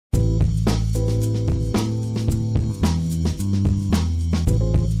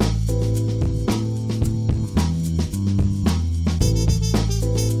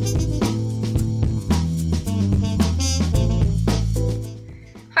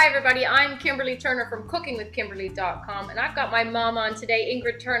Hi everybody, I'm Kimberly Turner from cookingwithkimberly.com, and I've got my mom on today,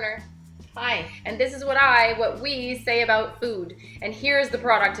 Ingrid Turner. Hi. And this is what we say about food. And here's the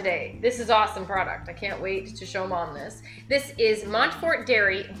product today. This is awesome product. I can't wait to show mom this. This is Monforte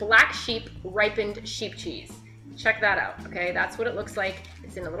Dairy Black Sheep Ripened Sheep Cheese. Check that out, okay? That's what it looks like.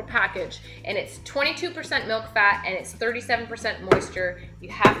 It's in a little package, and it's 22% milk fat, and it's 37% moisture. You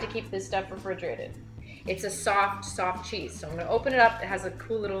have to keep this stuff refrigerated. It's a soft cheese. So I'm gonna open it up. It has a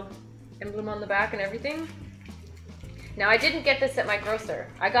cool little emblem on the back and everything. Now, I didn't get this at my grocer.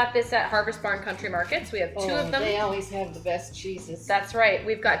 I got this at Harvest Barn Country Markets. We have two of them. They always have the best cheeses. That's right.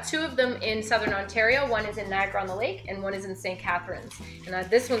 We've got two of them in Southern Ontario. One is in Niagara-on-the-Lake, and one is in St. Catharines. And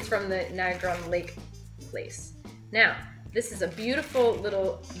this one's from the Niagara-on-the-Lake place. Now, this is a beautiful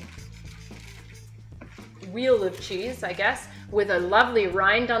little wheel of cheese, I guess, with a lovely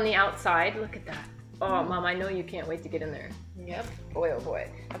rind on the outside. Look at that. Oh, Mom, I know you can't wait to get in there. Yep. Boy, oh boy.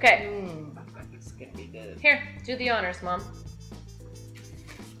 Okay. It's gonna be good. Here, do the honors, Mom.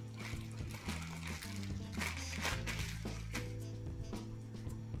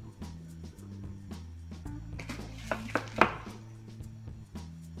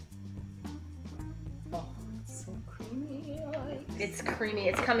 Oh, it's so creamy. It's creamy.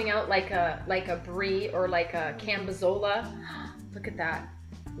 It's coming out like a brie or like a cambazola. Look at that.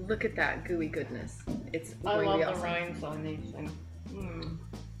 Look at that gooey goodness. It's I really love awesome. the rinds on these things.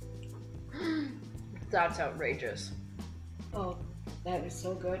 That's outrageous. Oh, that is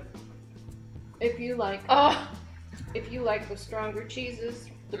so good. If you like the stronger cheeses,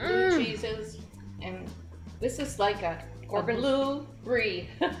 the blue cheeses, and this is like a blue brie.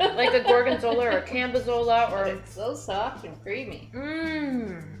 Like a gorgonzola or a cambazola or it's so soft and creamy.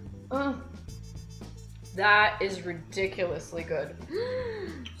 That is ridiculously good.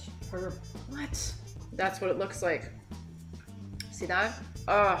 Superb. What? That's what it looks like. See that?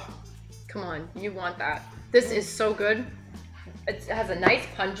 Oh, come on. You want that. This is so good. It has a nice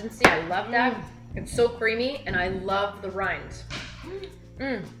pungency. I love that. It's so creamy, and I love the rind.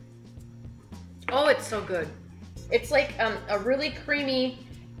 Oh, it's so good. It's like a really creamy,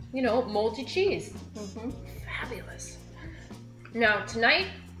 moldy cheese. Fabulous. Now, tonight,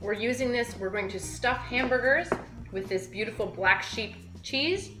 we're using this. We're going to stuff hamburgers with this beautiful black sheep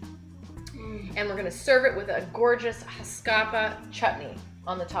cheese. And we're gonna serve it with a gorgeous Haskapa chutney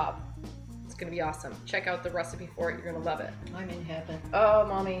on the top. It's gonna be awesome. Check out the recipe for it. You're gonna love it. I'm in heaven. Oh,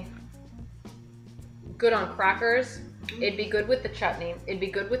 Mommy. Good on crackers. It'd be good with the chutney. It'd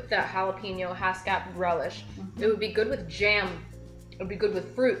be good with the jalapeno Haskap relish. It would be good with jam. It would be good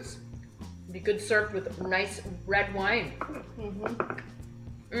with fruits. It'd be good served with nice red wine.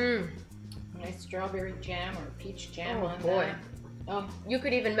 Nice strawberry jam or peach jam on boy. that. Oh, you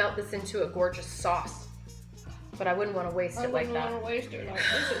could even melt this into a gorgeous sauce, but I wouldn't want to waste it like that. I wouldn't want to waste it.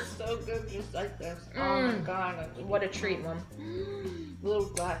 This is so good, just like this. Oh my God! What a treat, Mom. Little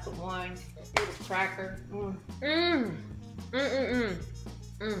glass of wine, little cracker.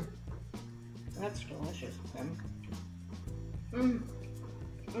 That's delicious.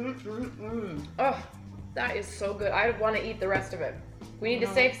 Oh, that is so good. I want to eat the rest of it. We need to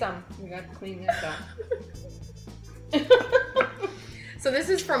save some. We got to clean this up. So this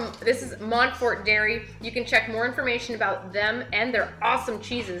is Monforte Dairy. You can check more information about them and their awesome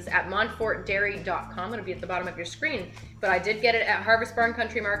cheeses at monfortedairy.com. It'll be at the bottom of your screen. But I did get it at Harvest Barn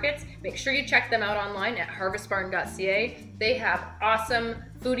Country Markets. Make sure you check them out online at harvestbarn.ca. They have awesome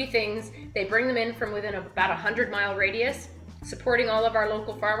foodie things. They bring them in from within about a 100-mile radius, supporting all of our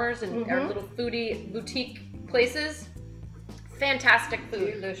local farmers and our little foodie boutique places. Fantastic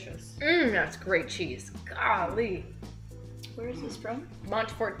food. Delicious. That's great cheese. Golly. Where is this from?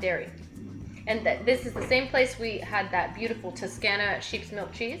 Monforte Dairy. And this is the same place we had that beautiful Toscana sheep's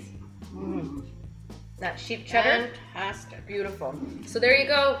milk cheese. That sheep cheddar. Fantastic. Beautiful. So there you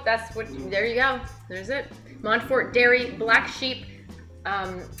go. There you go. There's it. Monforte Dairy Black Sheep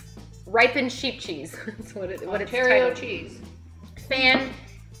Ripened Sheep Cheese. That's what it's Ontario titled. cheese.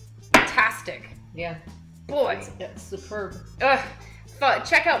 Fantastic. Yeah. Boy. It's superb.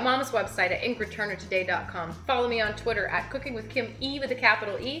 Check out Mom's website at ingridturnertoday.com. Follow me on Twitter at cookingwithkime with a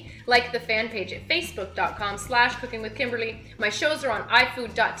capital E. Like the fan page at facebook.com/cookingwithkimberly. My shows are on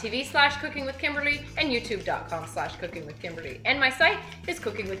ifood.tv/cookingwithkimberly and youtube.com/cookingwithkimberly. And my site is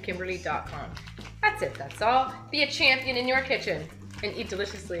cookingwithkimberly.com. That's it. That's all. Be a champion in your kitchen and eat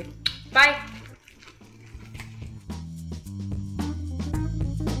deliciously. Bye.